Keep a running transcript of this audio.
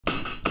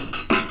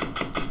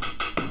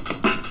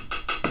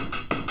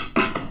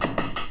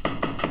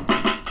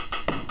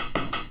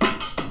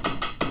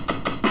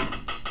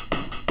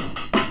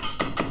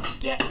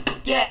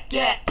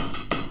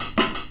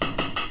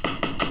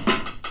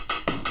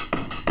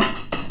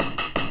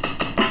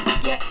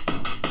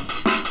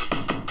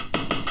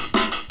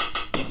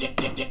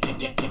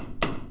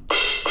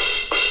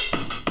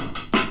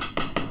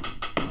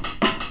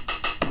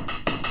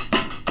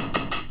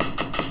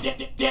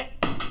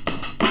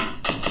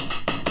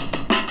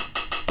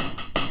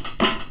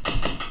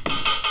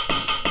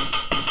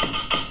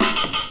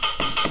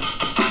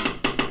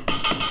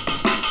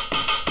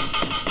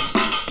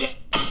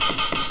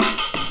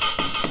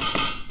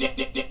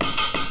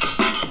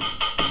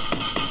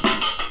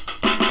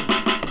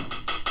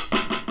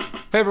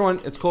Hey everyone,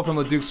 it's Cole from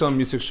Leduc's Own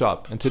Music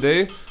Shop, and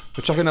today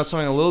we're checking out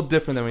something a little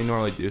different than we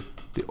normally do,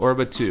 the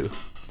Orba 2.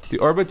 The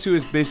Orba 2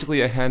 is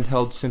basically a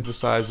handheld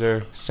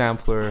synthesizer,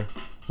 sampler,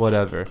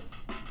 whatever.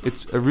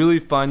 It's a really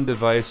fun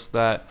device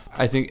that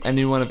I think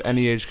anyone of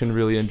any age can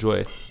really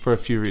enjoy for a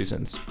few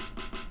reasons.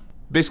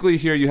 Basically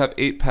here you have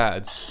 8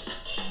 pads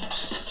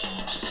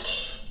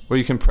where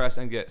you can press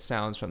and get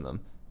sounds from them,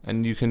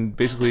 and you can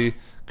basically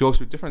go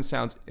through different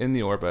sounds in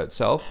the Orba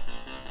itself.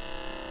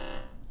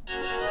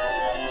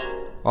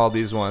 All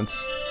these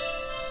ones.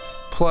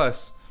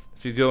 Plus,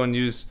 if you go and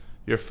use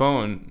your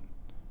phone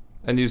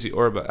and use the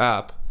Orba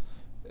app,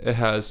 it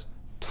has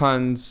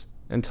tons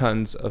and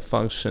tons of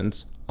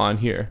functions on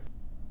here.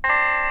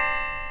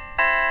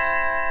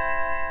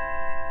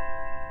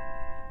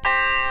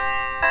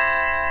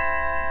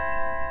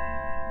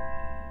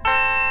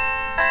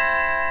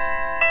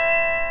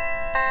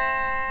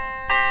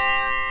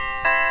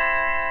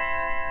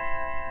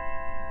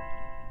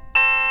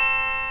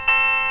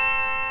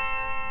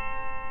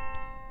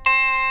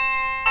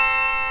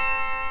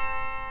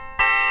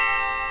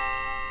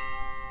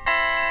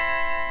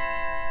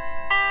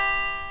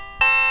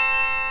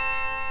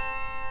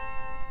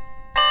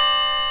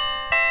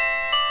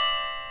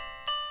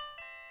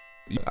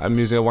 I'm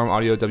using a Warm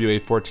Audio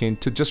WA14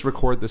 to just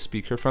record the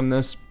speaker from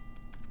this,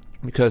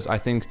 because I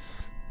think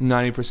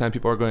 90% of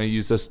people are going to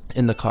use this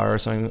in the car or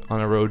something on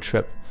a road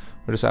trip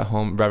or just at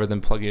home, rather than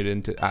plugging it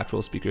into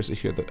actual speakers to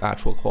hear the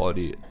actual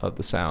quality of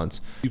the sounds.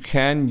 You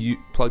can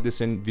plug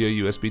this in via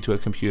USB to a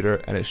computer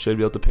and it should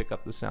be able to pick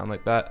up the sound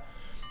like that,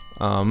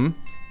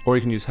 or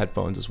you can use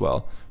headphones as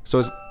well. So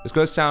it's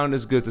going to sound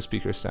as good as the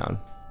speakers sound.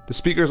 The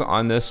speakers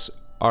on this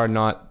are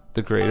not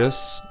the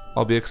greatest,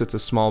 albeit because it's a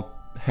small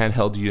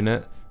handheld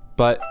unit,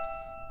 but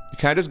you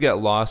kind of just get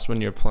lost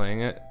when you're playing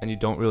it and you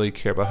don't really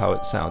care about how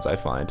it sounds, I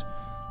find.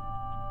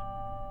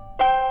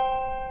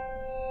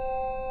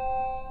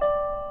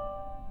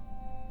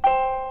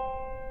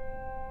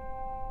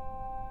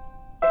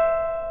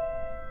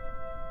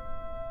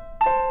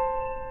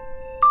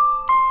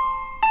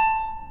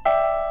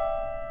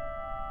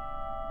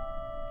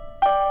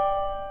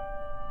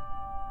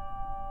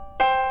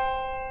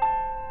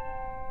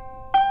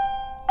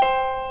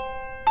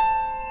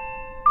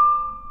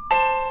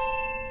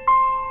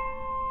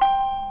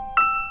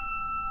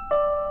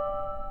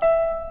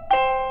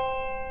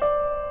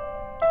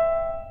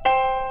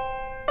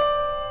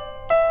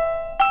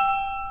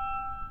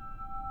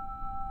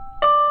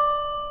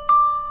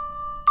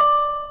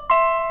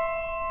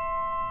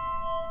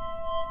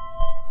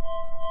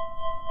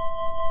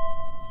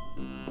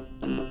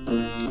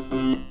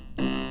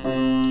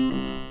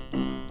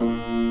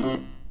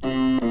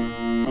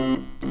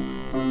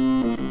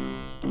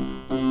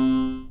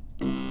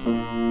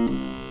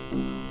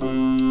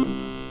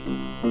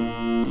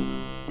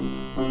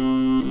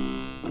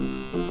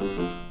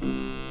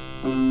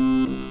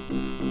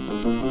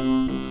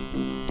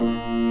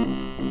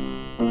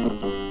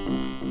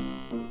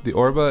 The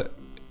Orba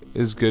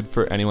is good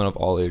for anyone of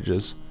all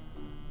ages.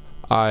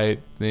 I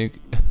think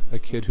a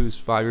kid who's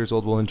 5 years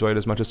old will enjoy it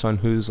as much as someone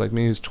who's like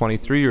me, who's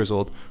 23 years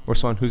old, or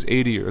someone who's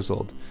 80 years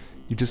old.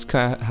 You just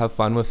kind of have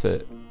fun with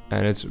it,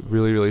 and it's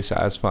really, really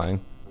satisfying.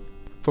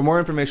 For more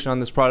information on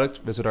this product,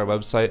 visit our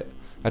website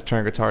at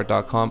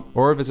turnguitar.com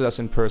or visit us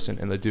in person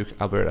in Leduc,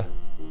 Alberta.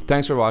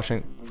 Thanks for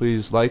watching.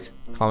 Please like,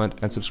 comment,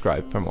 and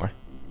subscribe for more.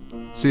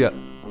 See ya.